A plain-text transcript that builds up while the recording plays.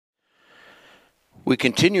We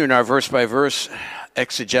continue in our verse-by-verse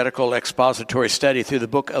exegetical expository study through the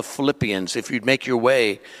book of Philippians. If you'd make your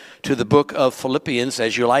way to the book of Philippians,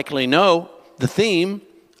 as you likely know, the theme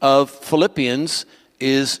of Philippians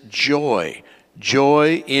is joy.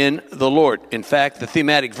 Joy in the Lord. In fact, the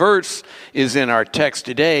thematic verse is in our text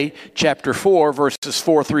today, chapter 4, verses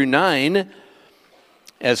 4 through 9,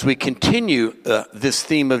 as we continue this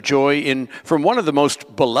theme of joy from one of the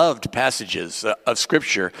most beloved passages of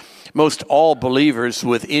Scripture. Most all believers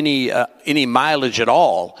with any mileage at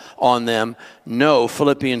all on them know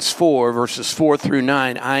Philippians 4, verses 4 through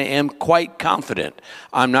 9. I am quite confident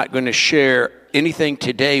I'm not going to share anything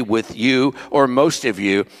today with you or most of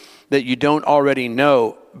you that you don't already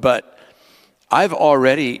know, but I've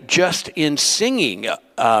already, just in singing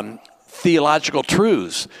theological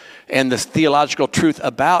truths and the theological truth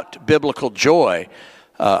about biblical joy,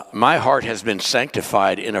 my heart has been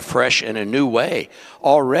sanctified in a fresh and a new way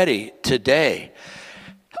already today.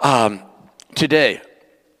 Today,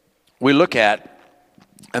 we look at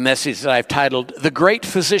a message that I've titled, The Great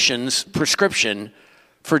Physician's Prescription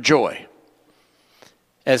for Joy.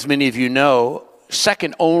 As many of you know,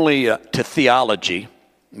 second only to theology,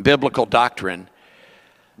 biblical doctrine,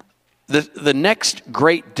 the next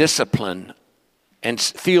great discipline and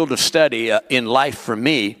field of study in life for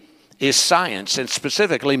me is science, and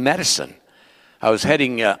specifically medicine. I was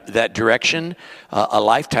heading that direction a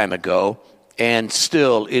lifetime ago, and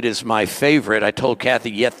still it is my favorite. I told Kathy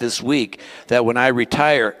yet this week that when I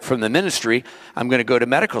retire from the ministry, I'm going to go to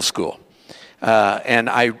medical school. And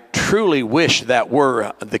I truly wish that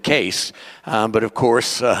were the case, but of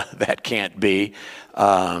course that can't be.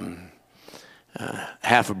 Half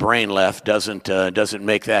a brain left doesn't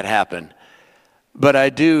make that happen. But I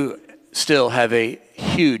do still have a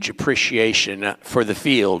huge appreciation for the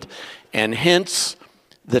field, and hence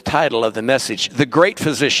the title of the message, The Great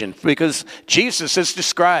Physician, because Jesus is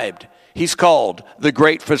described. He's called the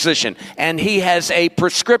Great Physician, and he has a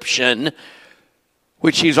prescription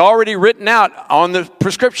which he's already written out on the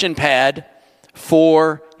prescription pad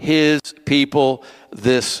for his people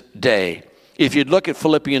this day. If you'd look at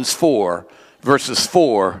Philippians 4, verses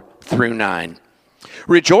 4 through 9.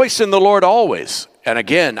 Rejoice in the Lord always. And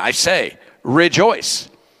again, I say, rejoice.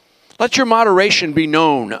 Let your moderation be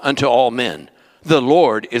known unto all men. The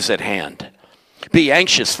Lord is at hand. Be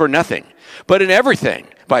anxious for nothing, but in everything,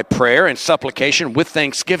 by prayer and supplication with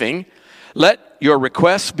thanksgiving, let your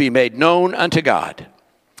requests be made known unto God.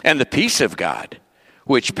 And the peace of God,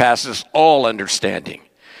 which passes all understanding,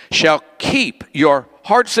 shall keep your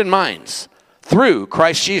hearts and minds through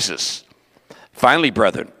Christ Jesus. Finally,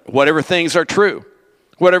 brethren, whatever things are true,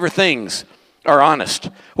 whatever things are honest,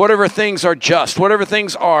 whatever things are just, whatever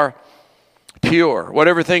things are pure,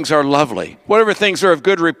 whatever things are lovely, whatever things are of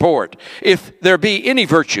good report, if there be any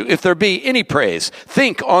virtue, if there be any praise,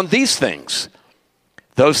 think on these things.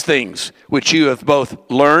 Those things which you have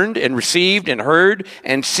both learned and received and heard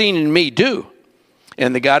and seen in me do,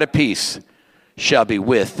 and the God of peace shall be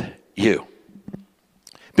with you.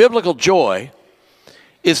 Biblical joy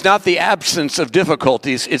is not the absence of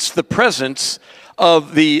difficulties, it's the presence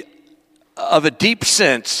of a deep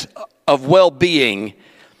sense of well-being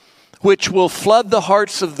which will flood the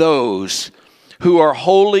hearts of those who are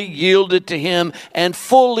wholly yielded to him and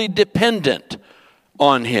fully dependent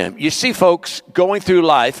on him. You see, folks, going through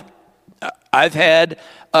life, I've had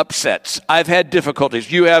upsets. I've had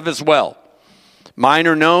difficulties. You have as well. Mine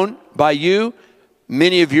are known by you.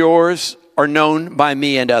 Many of yours are known by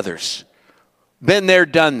me and others. Been there,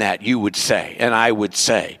 done that, you would say, and I would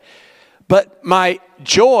say. But my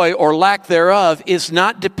joy or lack thereof is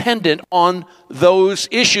not dependent on those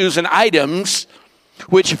issues and items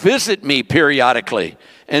which visit me periodically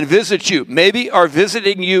and visit you, maybe are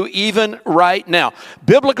visiting you even right now.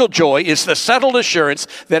 Biblical joy is the settled assurance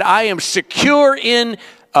that I am secure in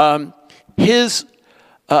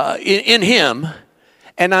him,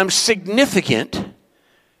 and I'm significant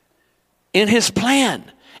in his plan.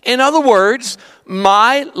 In other words,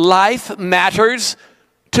 my life matters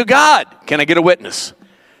to God. Can I get a witness?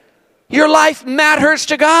 Your life matters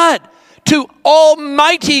to God, to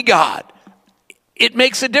Almighty God. It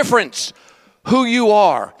makes a difference who you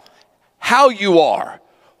are, how you are,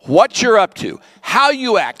 what you're up to, how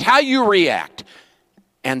you act, how you react,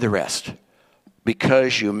 and the rest,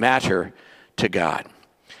 because you matter to God.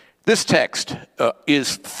 This text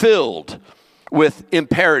is filled with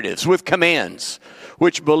imperatives, with commands,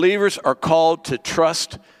 which believers are called to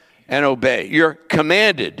trust and obey. You're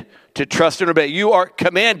commanded to trust and obey. You are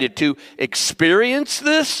commanded to experience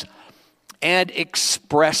this and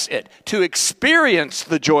express it. To experience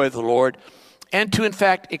the joy of the Lord and to, in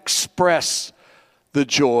fact, express the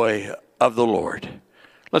joy of the Lord.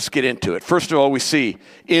 Let's get into it. First of all, we see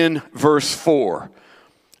in verse 4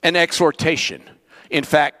 an exhortation, in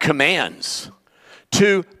fact, commands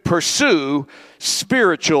to pursue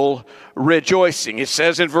spiritual rejoicing. It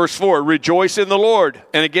says in verse 4, rejoice in the Lord.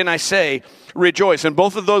 And again, I say rejoice. And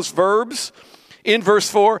both of those verbs in verse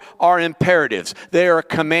 4 are imperatives. They are a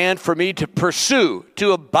command for me to pursue,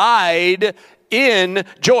 to abide in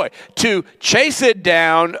joy, to chase it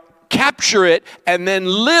down, capture it, and then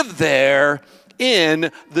live there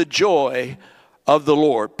in the joy of the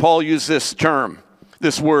Lord. Paul used this term,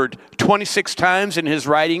 this word, 26 times in his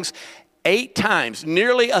writings. 8 times,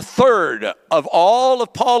 nearly a third of all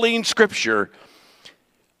of Pauline scripture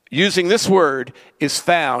using this word is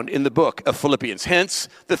found in the book of Philippians. Hence,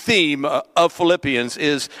 the theme of Philippians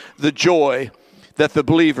is the joy that the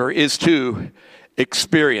believer is to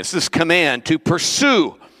experience. This command to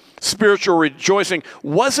pursue spiritual rejoicing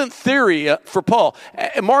wasn't theory for Paul.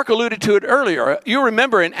 Mark alluded to it earlier. You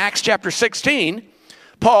remember in Acts chapter 16,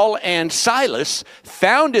 Paul and Silas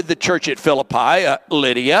founded the church at Philippi.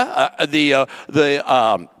 Lydia,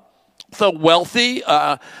 the wealthy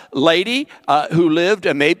lady who lived,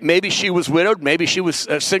 and maybe she was widowed, maybe she was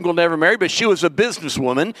single, never married, but she was a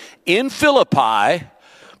businesswoman in Philippi.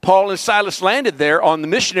 Paul and Silas landed there on the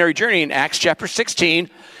missionary journey in Acts chapter 16.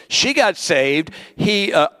 She got saved.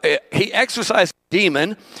 He exorcised a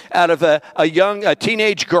demon out of a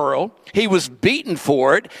teenage girl. He was beaten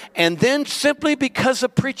for it. And then simply because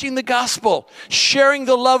of preaching the gospel, sharing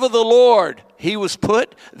the love of the Lord, they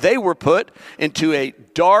were put into a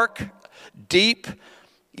dark, deep,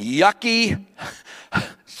 yucky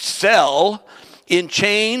cell in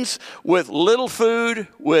chains with little food,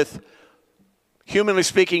 with, humanly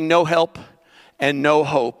speaking, no help and no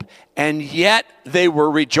hope. And yet they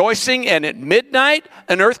were rejoicing, and at midnight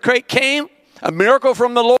an earthquake came, a miracle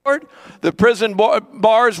from the Lord. The prison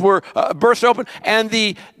bars were burst open, and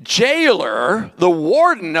the jailer, the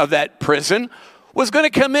warden of that prison, was going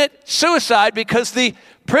to commit suicide because the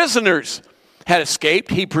prisoners had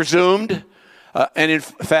escaped, he presumed. And in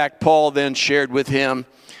fact, Paul then shared with him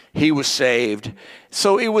he was saved.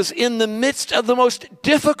 So it was in the midst of the most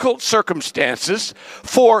difficult circumstances,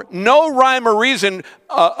 for no rhyme or reason,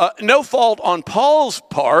 no fault on Paul's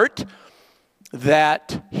part,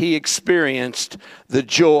 that he experienced the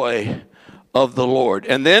joy of the Lord.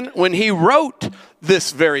 And then when he wrote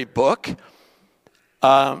this very book,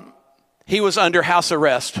 he was under house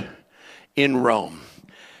arrest in Rome.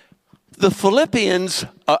 The Philippians,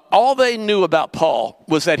 all they knew about Paul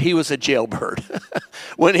was that he was a jailbird.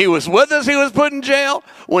 When he was with us, he was put in jail.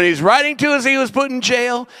 When he's writing to us, he was put in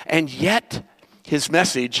jail. And yet, his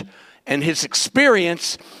message and his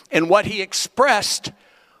experience and what he expressed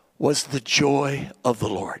was the joy of the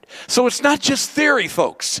Lord. So it's not just theory,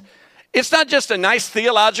 folks. It's not just a nice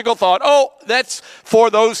theological thought. Oh, that's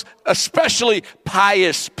for those especially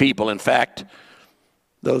pious people. In fact,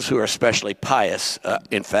 those who are especially pious,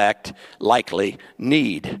 in fact, likely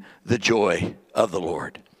need the joy of the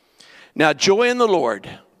Lord. Now, joy in the Lord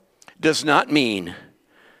does not mean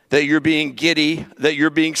that you're being giddy, that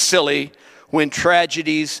you're being silly when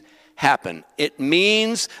tragedies happen. It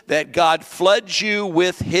means that God floods you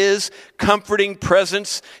with his comforting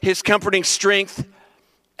presence, his comforting strength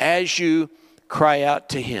as you cry out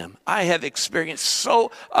to him. I have experienced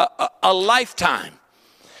a lifetime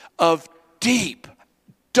of deep,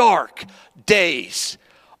 dark days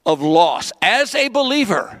of loss as a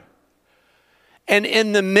believer. And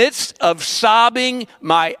in the midst of sobbing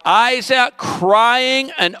my eyes out,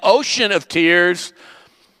 crying an ocean of tears,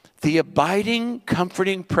 the abiding,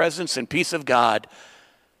 comforting presence and peace of God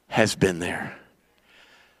has been there.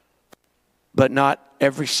 But not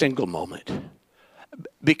every single moment.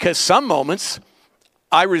 Because some moments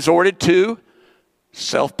I resorted to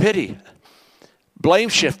self-pity, blame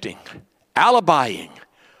shifting, alibying.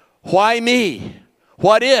 Why me?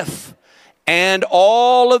 What if? And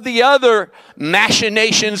all of the other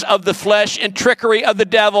machinations of the flesh and trickery of the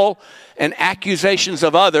devil and accusations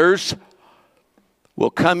of others will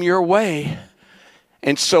come your way.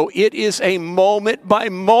 And so it is a moment by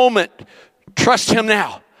moment. Trust him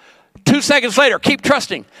now. 2 seconds later, keep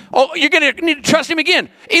trusting. Oh, you're going to need to trust him again,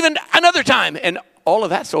 even another time. And all of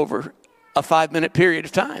that's over a 5-minute period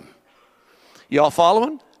of time. Y'all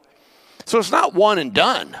following? So it's not one and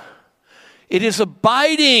done. It is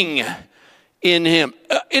abiding in him.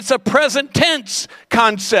 It's a present tense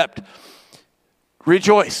concept.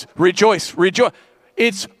 Rejoice, rejoice, rejoice.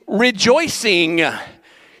 It's rejoicing.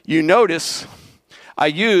 You notice I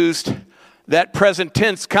used that present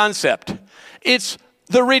tense concept. It's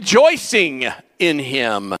the rejoicing in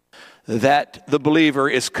him that the believer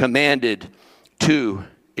is commanded to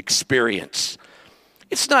experience.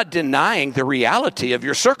 It's not denying the reality of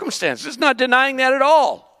your circumstances. It's not denying that at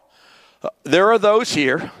all. There are those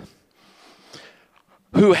here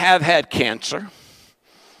who have had cancer,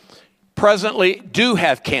 presently do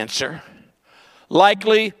have cancer,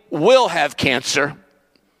 likely will have cancer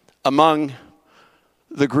among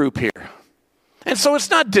the group here. And so it's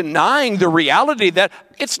not denying the reality that,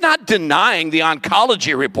 it's not denying the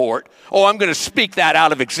oncology report. Oh, I'm going to speak that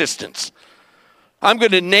out of existence. I'm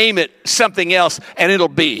going to name it something else and it'll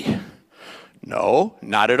be. No,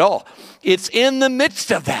 not at all. It's in the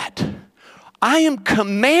midst of that. I am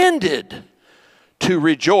commanded to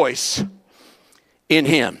rejoice in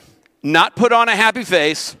him. Not put on a happy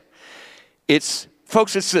face.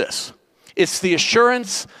 Folks, it's this. It's the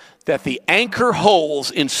assurance that the anchor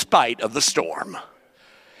holds in spite of the storm.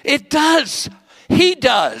 It does. He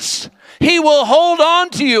does. He will hold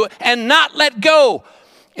on to you and not let go.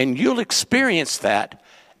 And you'll experience that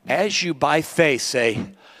as you by faith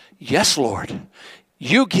say, yes, Lord,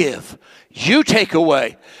 you give, you take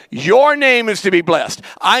away. Your name is to be blessed.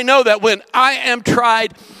 I know that when I am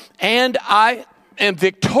tried and I am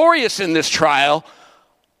victorious in this trial,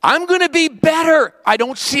 I'm going to be better. I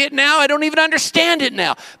don't see it now. I don't even understand it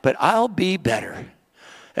now. But I'll be better.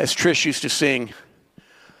 As Trish used to sing,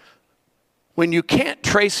 when you can't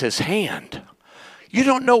trace his hand, you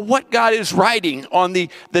don't know what God is writing on the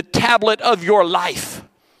tablet of your life.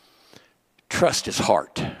 Trust his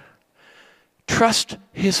heart. Trust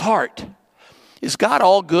his heart. Is God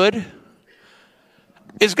all good?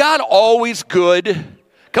 Is God always good?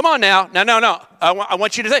 Come on now. No. I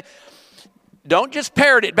want you to say, don't just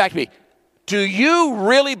parrot it back to me. Do you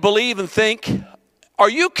really believe and think, are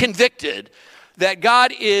you convicted that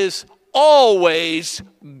God is always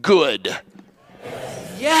good?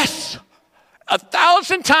 Yes.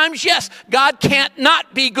 1,000 times yes. God can't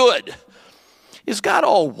not be good. Is God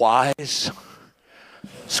all wise?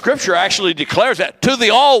 Scripture actually declares that to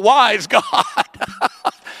the all wise God.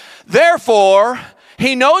 Therefore,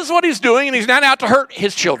 he knows what he's doing and he's not out to hurt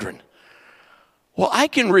his children. Well, I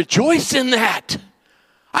can rejoice in that.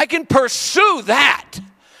 I can pursue that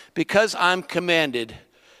because I'm commanded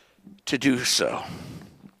to do so.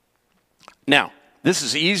 Now, this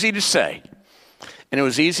is easy to say, and it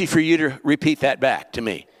was easy for you to repeat that back to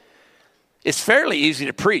me. It's fairly easy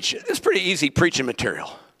to preach. It's pretty easy preaching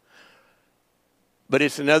material. But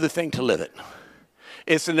it's another thing to live it.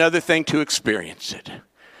 It's another thing to experience it.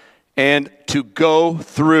 And to go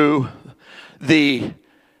through the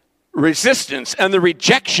resistance and the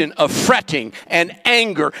rejection of fretting and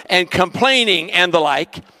anger and complaining and the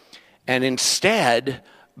like, and instead,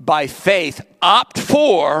 by faith, opt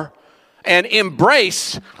for and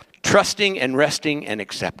embrace trusting and resting and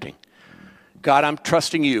accepting. God, I'm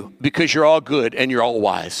trusting you because you're all good and you're all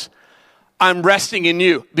wise. I'm resting in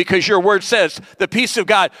you because your word says the peace of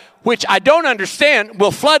God, which I don't understand,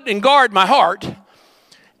 will flood and guard my heart.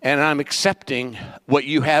 And I'm accepting what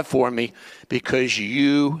you have for me because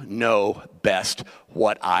you know best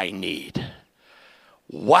what I need.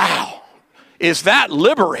 Wow. Is that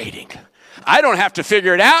liberating? I don't have to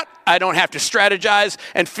figure it out. I don't have to strategize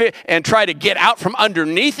and try to get out from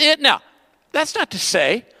underneath it. Now, that's not to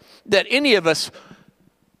say that any of us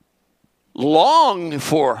long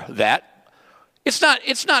for that. It's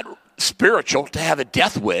not spiritual to have a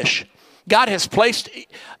death wish. God has placed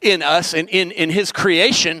in us and in his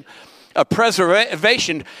creation a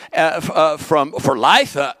preservation for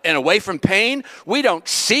life and away from pain. We don't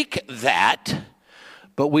seek that,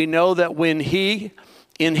 but we know that when he,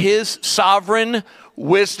 in his sovereign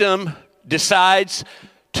wisdom, decides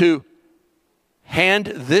to hand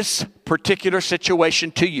this particular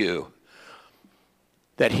situation to you,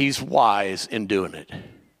 that he's wise in doing it.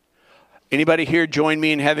 Anybody here join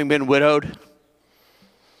me in having been widowed?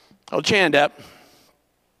 Hold your hand up.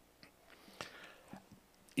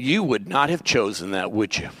 You would not have chosen that,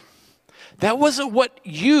 would you? That wasn't what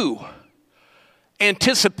you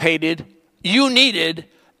anticipated you needed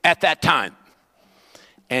at that time.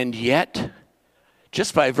 And yet,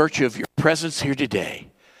 just by virtue of your presence here today,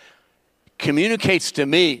 communicates to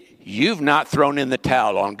me, you've not thrown in the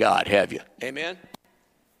towel on God, have you? Amen?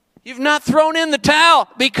 You've not thrown in the towel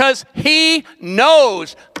because he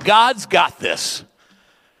knows God's got this.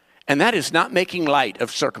 And that is not making light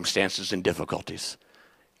of circumstances and difficulties.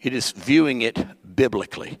 It is viewing it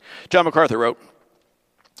biblically. John MacArthur wrote,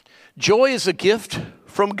 joy is a gift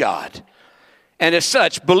from God. And as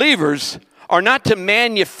such, believers are not to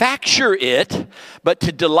manufacture it, but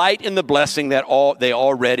to delight in the blessing that they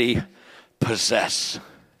already possess.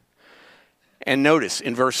 And notice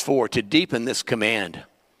in verse 4, to deepen this command.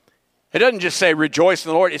 It doesn't just say rejoice in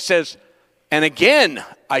the Lord. It says And again,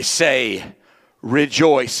 I say,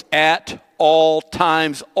 rejoice at all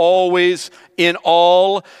times, always, in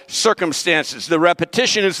all circumstances. The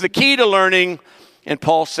repetition is the key to learning, and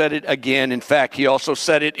Paul said it again. In fact, he also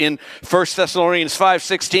said it in 1 Thessalonians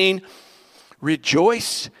 5:16.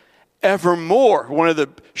 Rejoice evermore. One of the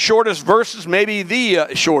shortest verses, maybe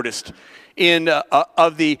the shortest in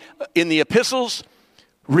the epistles.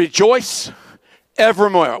 Rejoice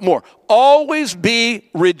evermore. More. Always be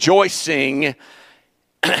rejoicing.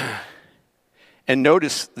 And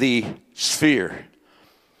notice the sphere,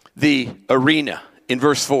 the arena in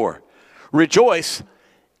verse 4. Rejoice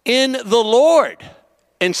in the Lord.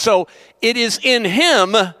 And so it is in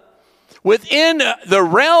him, within the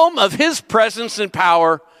realm of his presence and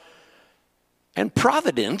power and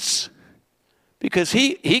providence, because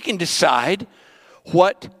he can decide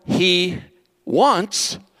what he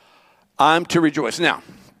wants, I'm to rejoice. Now,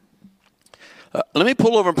 let me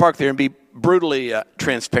pull over and park there and be brutally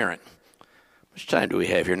transparent. How much time do we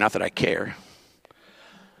have here? Not that I care.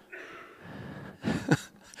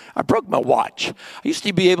 I broke my watch. I used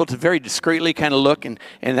to be able to very discreetly kind of look and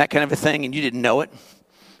that kind of a thing, and you didn't know it.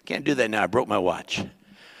 Can't do that now. I broke my watch.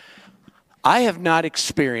 I have not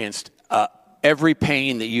experienced every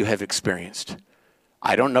pain that you have experienced.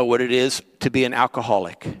 I don't know what it is to be an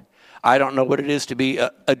alcoholic. I don't know what it is to be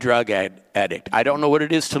a drug addict. I don't know what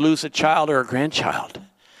it is to lose a child or a grandchild.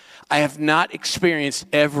 I have not experienced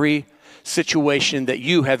every situation that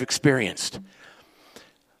you have experienced.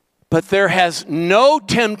 But there has no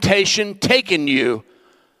temptation taken you,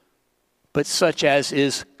 but such as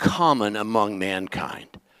is common among mankind.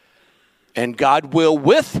 And God will,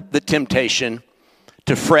 with the temptation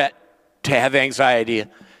to fret, to have anxiety,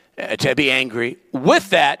 to be angry,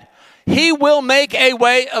 with that, he will make a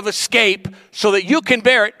way of escape so that you can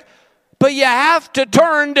bear it, but you have to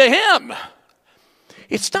turn to him.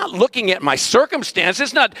 It's not looking at my circumstances.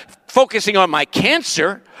 It's not focusing on my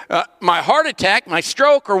cancer, my heart attack, my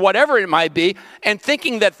stroke, or whatever it might be, and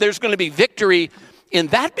thinking that there's going to be victory in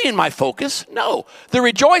that being my focus. No, the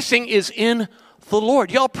rejoicing is in the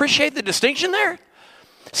Lord. Y'all appreciate the distinction there?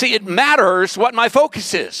 See, it matters what my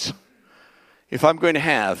focus is if I'm going to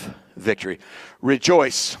have victory.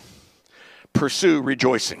 Rejoice. Pursue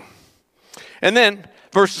rejoicing. And then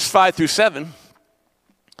verses 5 through 7,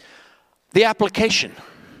 the application.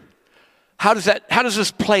 How does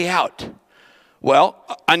this play out? Well,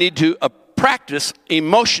 I need to practice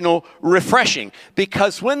emotional refreshing,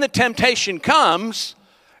 because when the temptation comes,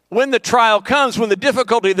 when the trial comes, when the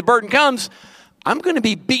difficulty, the burden comes, I'm going to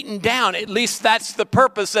be beaten down. At least that's the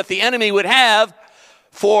purpose that the enemy would have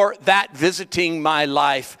for that visiting my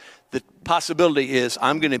life. The possibility is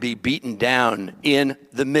I'm going to be beaten down in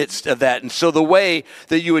the midst of that. And so the way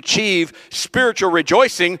that you achieve spiritual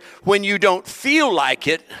rejoicing when you don't feel like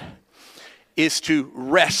it is to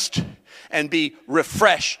rest and be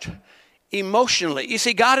refreshed emotionally. You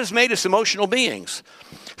see, God has made us emotional beings.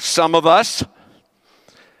 Some of us,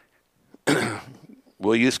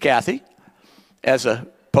 we'll use Kathy as a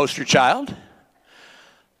poster child.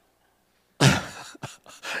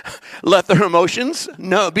 Let their emotions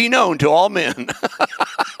be known to all men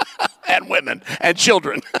and women and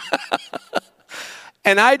children.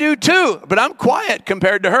 And I do too, but I'm quiet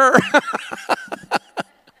compared to her.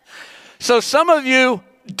 So some of you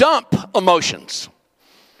dump emotions.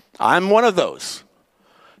 I'm one of those.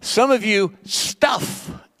 Some of you stuff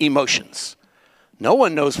emotions. No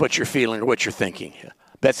one knows what you're feeling or what you're thinking.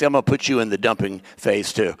 Betsy, I'm going to put you in the dumping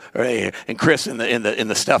phase too, and Chris in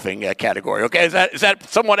the stuffing category. Okay, is that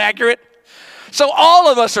somewhat accurate? So all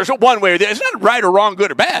of us are one way or the other. It's not right or wrong,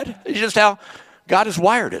 good or bad. It's just how God has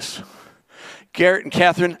wired us. Garrett and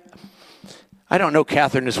Catherine, I don't know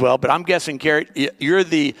Catherine as well, but I'm guessing Garrett, you're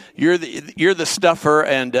the stuffer,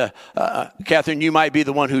 and Catherine, you might be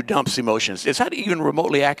the one who dumps emotions. Is that even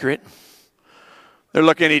remotely accurate? They're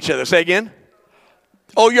looking at each other. Say again.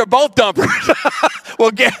 Oh, you're both dumpers.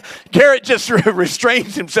 Well, Garrett just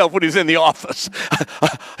restrains himself when he's in the office.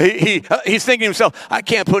 He's thinking to himself, I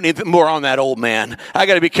can't put anything more on that old man. I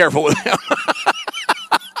got to be careful with him.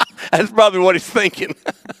 That's probably what he's thinking.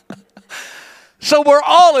 So we're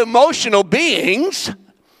all emotional beings,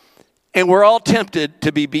 and we're all tempted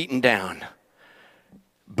to be beaten down.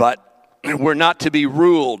 But we're not to be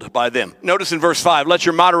ruled by them. Notice in verse 5, let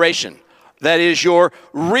your moderation, that is your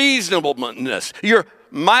reasonableness, your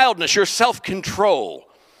mildness, your self-control,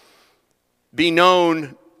 be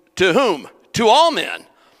known to whom? To all men.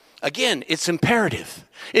 Again, it's imperative.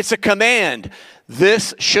 It's a command.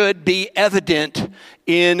 This should be evident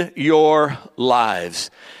in your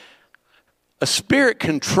lives. A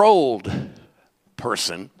spirit-controlled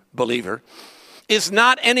person, believer, is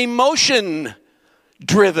not an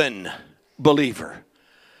emotion-driven believer.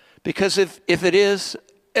 Because if it is,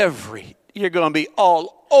 you're going to be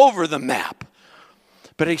all over the map.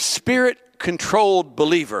 But a spirit-controlled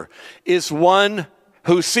believer is one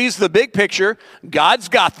who sees the big picture. God's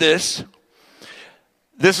got this.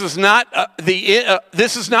 This is not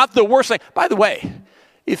the worst thing. By the way,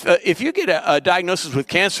 if you get a diagnosis with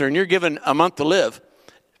cancer and you're given a month to live,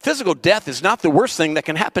 physical death is not the worst thing that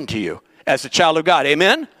can happen to you as a child of God.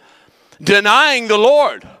 Amen? Denying the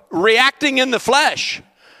Lord, reacting in the flesh,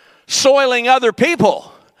 soiling other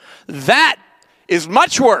people, that is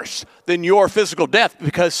much worse than your physical death.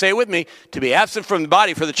 Because, say it with me, to be absent from the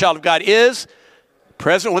body for the child of God is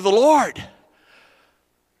present with the Lord.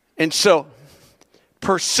 And so,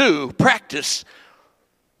 practice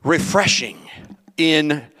refreshing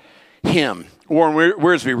in Him. Warren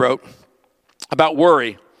Wiersbe wrote about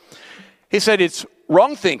worry. He said it's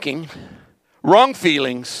wrong thinking, wrong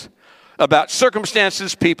feelings about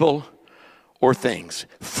circumstances, people, or things.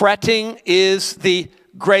 Fretting is the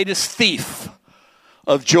greatest thief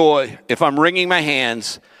of joy if I'm wringing my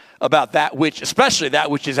hands about that which, especially that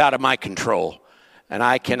which is out of my control, and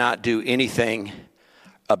I cannot do anything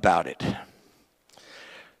about it.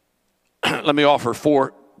 Let me offer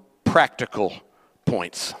 4 practical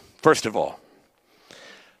points. First of all,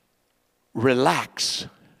 relax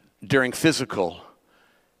during physical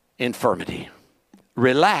infirmity.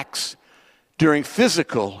 Relax during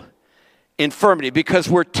physical infirmity, because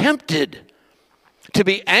we're tempted to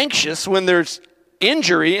be anxious when there's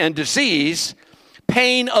injury and disease.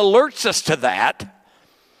 Pain alerts us to that,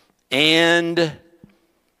 and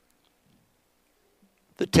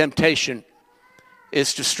the temptation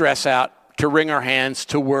is to stress out, to wring our hands,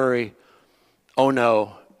 to worry. Oh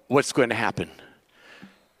no, what's going to happen?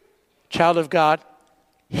 Child of God,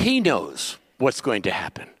 He knows what's going to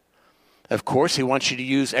happen. Of course, He wants you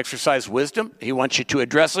to exercise wisdom. He wants you to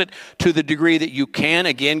address it to the degree that you can.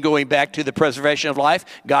 Again, going back to the preservation of life,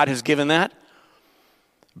 God has given that.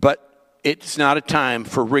 But it's not a time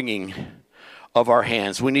for wringing of our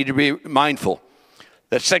hands. We need to be mindful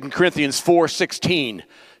that 2 Corinthians 4:16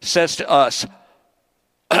 says to us,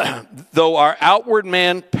 though our outward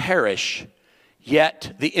man perish,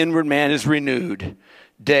 yet the inward man is renewed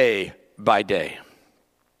day by day.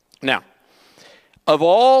 Now, of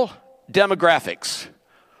all demographics,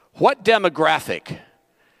 what demographic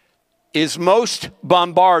is most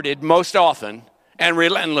bombarded most often and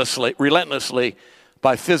relentlessly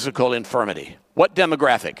by physical infirmity? What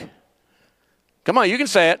demographic? Come on, you can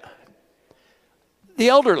say it. The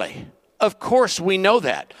elderly. Of course, we know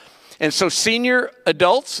that. And so senior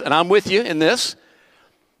adults, and I'm with you in this,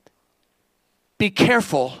 be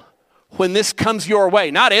careful when this comes your way.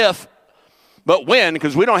 Not if, but when,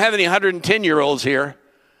 because we don't have any 110-year-olds here.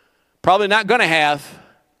 Probably not going to have.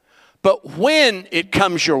 But when it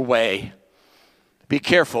comes your way, be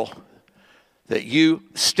careful that you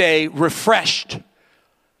stay refreshed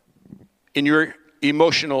in your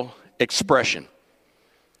emotional expression.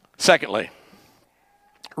 Secondly,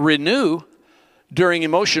 renew during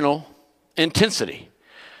emotional intensity.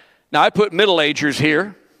 Now, I put middle-agers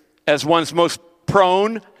here as one's most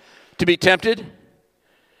prone to be tempted.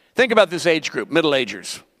 Think about this age group,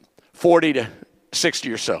 middle-agers, 40 to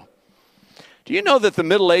 60 or so. Do you know that the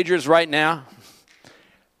middle-agers right now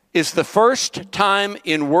is the first time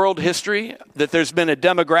in world history that there's been a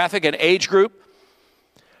demographic, an age group,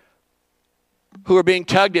 who are being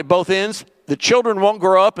tugged at both ends? The children won't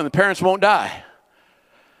grow up and the parents won't die.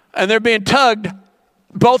 And they're being tugged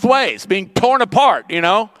both ways, being torn apart,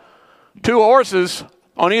 2 horses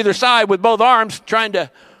on either side with both arms trying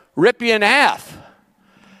to rip you in half.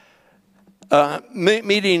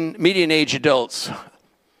 Median age adults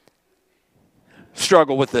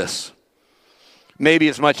struggle with this, maybe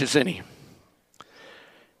as much as any.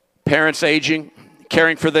 Parents aging,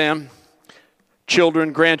 caring for them,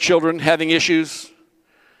 children, grandchildren having issues,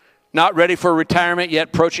 not ready for retirement yet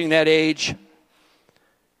approaching that age.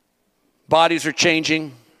 Bodies are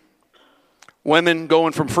changing. Women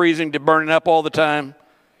going from freezing to burning up all the time.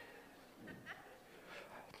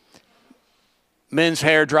 Men's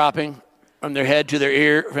hair dropping from their head to their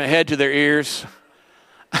ears.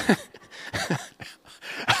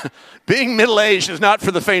 Being middle-aged is not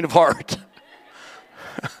for the faint of heart.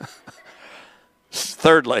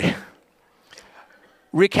 Thirdly,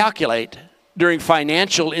 recalculate during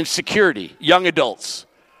financial insecurity. Young adults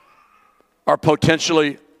are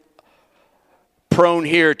potentially prone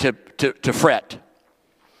here to fret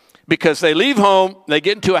because they leave home, they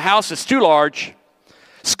get into a house that's too large,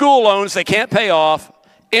 school loans they can't pay off,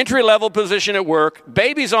 entry-level position at work,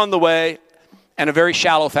 babies on the way, and a very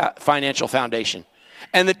shallow financial foundation.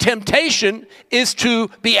 And the temptation is to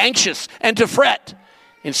be anxious and to fret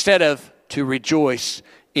instead of to rejoice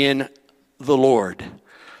in the Lord.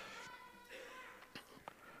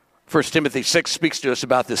 1 Timothy 6 speaks to us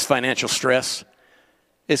about this financial stress.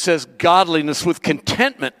 It says, godliness with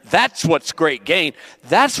contentment, that's what's great gain.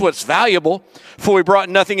 That's what's valuable. For we brought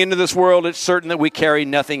nothing into this world, it's certain that we carry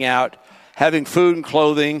nothing out. Having food and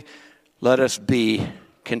clothing, let us be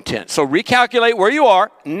content. So recalculate where you are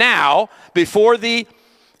now before the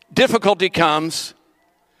difficulty comes.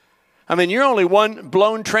 I mean, you're only one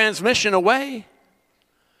blown transmission away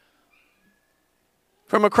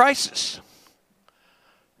from a crisis.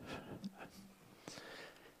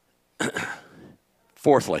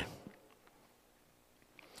 Fourthly,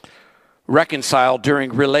 reconcile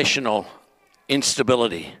during relational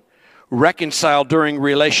instability. Reconcile during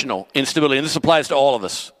relational instability. And this applies to all of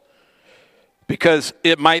us. Because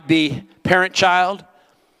it might be parent-child.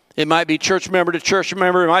 It might be church member to church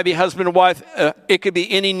member. It might be husband and wife. It could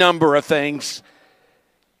be any number of things.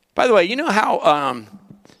 By the way, you know how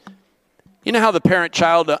the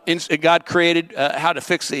parent-child, God created how to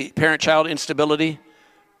fix the parent-child instability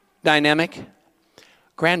dynamic?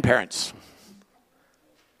 Grandparents.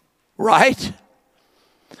 Right?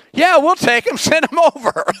 Yeah, we'll take them, send them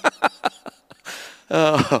over.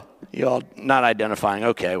 You all not identifying.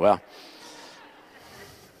 Okay, well.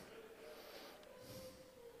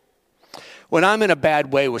 When I'm in a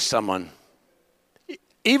bad way with someone,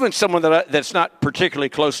 even someone that's not particularly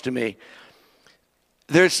close to me,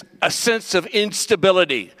 there's a sense of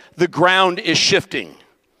instability. The ground is shifting,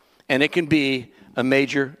 and it can be a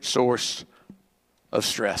major source of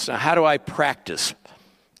stress. Now, how do I practice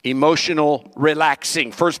emotional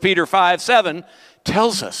relaxing? 1 Peter 5:7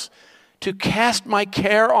 tells us to cast my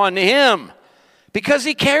care on him because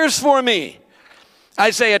he cares for me.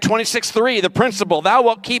 Isaiah 26:3, the principle, thou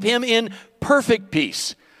wilt keep him in perfect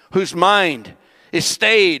peace, whose mind is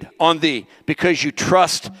stayed on thee because you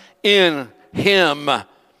trust in him.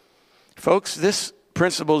 Folks, this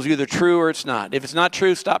principle is either true or it's not. If it's not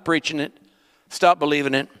true, stop preaching it. Stop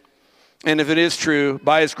believing it. And if it is true,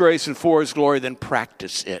 by his grace and for his glory, then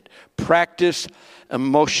practice it. Practice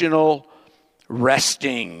emotional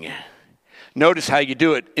resting. Notice how you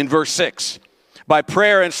do it in verse 6. By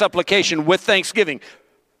prayer and supplication with thanksgiving.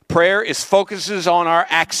 Prayer focuses on our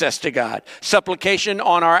access to God. Supplication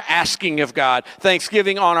on our asking of God.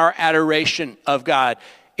 Thanksgiving on our adoration of God.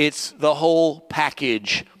 It's the whole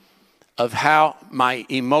package of how my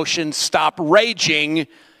emotions stop raging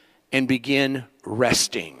and begin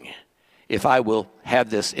resting. If I will have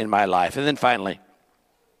this in my life. And then finally,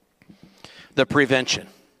 the prevention.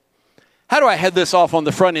 How do I head this off on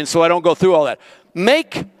the front end so I don't go through all that?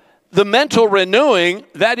 Make the mental renewing,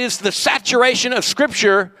 that is the saturation of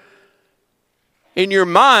Scripture in your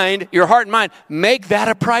mind, your heart and mind, make that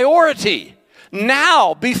a priority.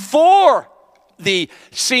 Now, before the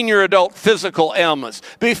senior adult physical ailments,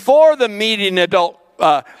 before the median adult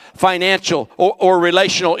financial or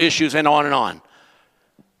relational issues, and on and on.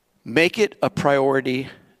 Make it a priority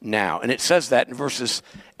now. And it says that in verses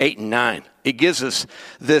 8 and 9. It gives us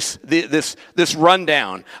this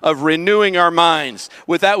rundown of renewing our minds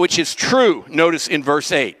with that which is true. Notice in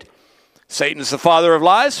verse 8. Satan is the father of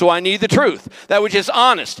lies, so I need the truth. That which is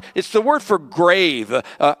honest. It's the word for grave,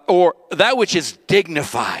 or that which is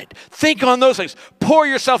dignified. Think on those things. Pour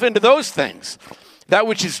yourself into those things. That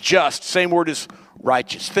which is just. Same word as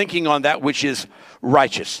righteous. Thinking on that which is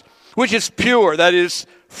righteous. Which is pure. That is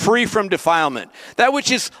free from defilement. That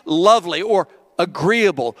which is lovely or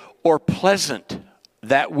agreeable or pleasant.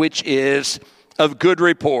 That which is of good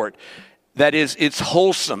report. That is, it's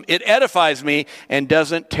wholesome. It edifies me and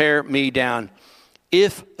doesn't tear me down.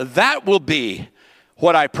 If that will be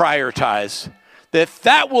what I prioritize, if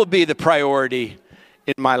that will be the priority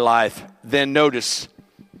in my life, then notice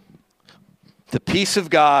the peace of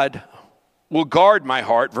God will guard my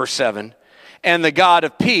heart, verse 7, and the God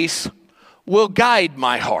of peace will guide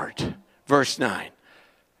my heart, verse 9.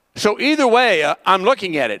 So either way, I'm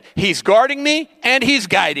looking at it. He's guarding me and he's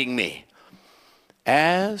guiding me.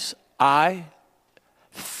 As I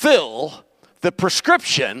fill the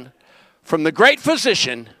prescription from the great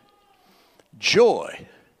physician, joy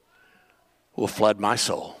will flood my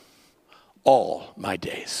soul all my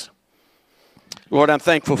days. Lord, I'm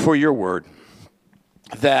thankful for your word,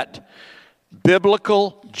 that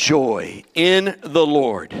biblical joy in the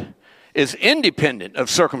Lord is independent of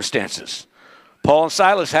circumstances. Paul and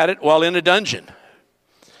Silas had it while in a dungeon.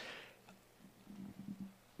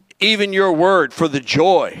 Even your word for the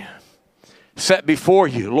joy set before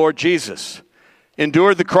you, Lord Jesus,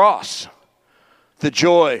 endured the cross, the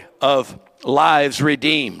joy of lives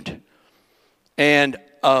redeemed and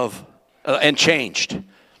changed,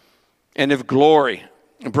 and of glory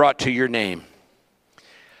brought to your name.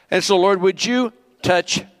 And so, Lord, would you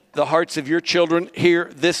touch the hearts of your children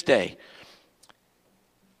here this day?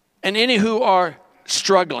 And any who are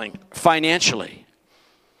struggling financially,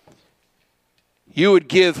 you would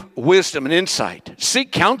give wisdom and insight.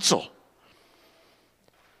 Seek counsel.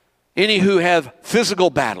 Any who have physical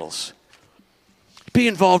battles, be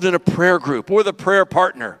involved in a prayer group with a prayer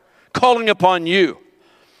partner, calling upon you.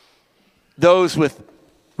 Those with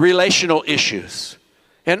relational issues,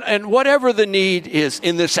 and whatever the need is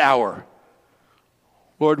in this hour,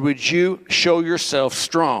 Lord, would you show yourself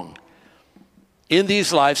strong in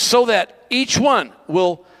these lives so that each one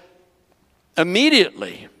will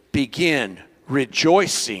immediately begin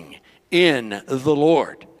rejoicing in the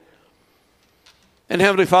Lord. And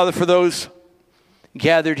Heavenly Father, for those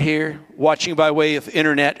gathered here, watching by way of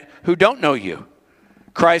internet, who don't know you,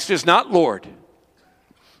 Christ is not Lord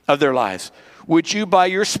of their lives. Would you, by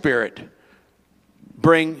your Spirit,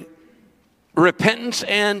 bring repentance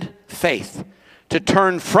and faith to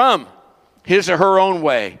turn from his or her own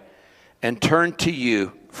way and turn to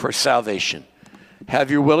you for salvation? Have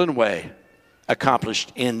your will and way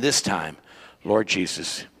accomplished in this time. Lord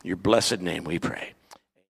Jesus, your blessed name we pray.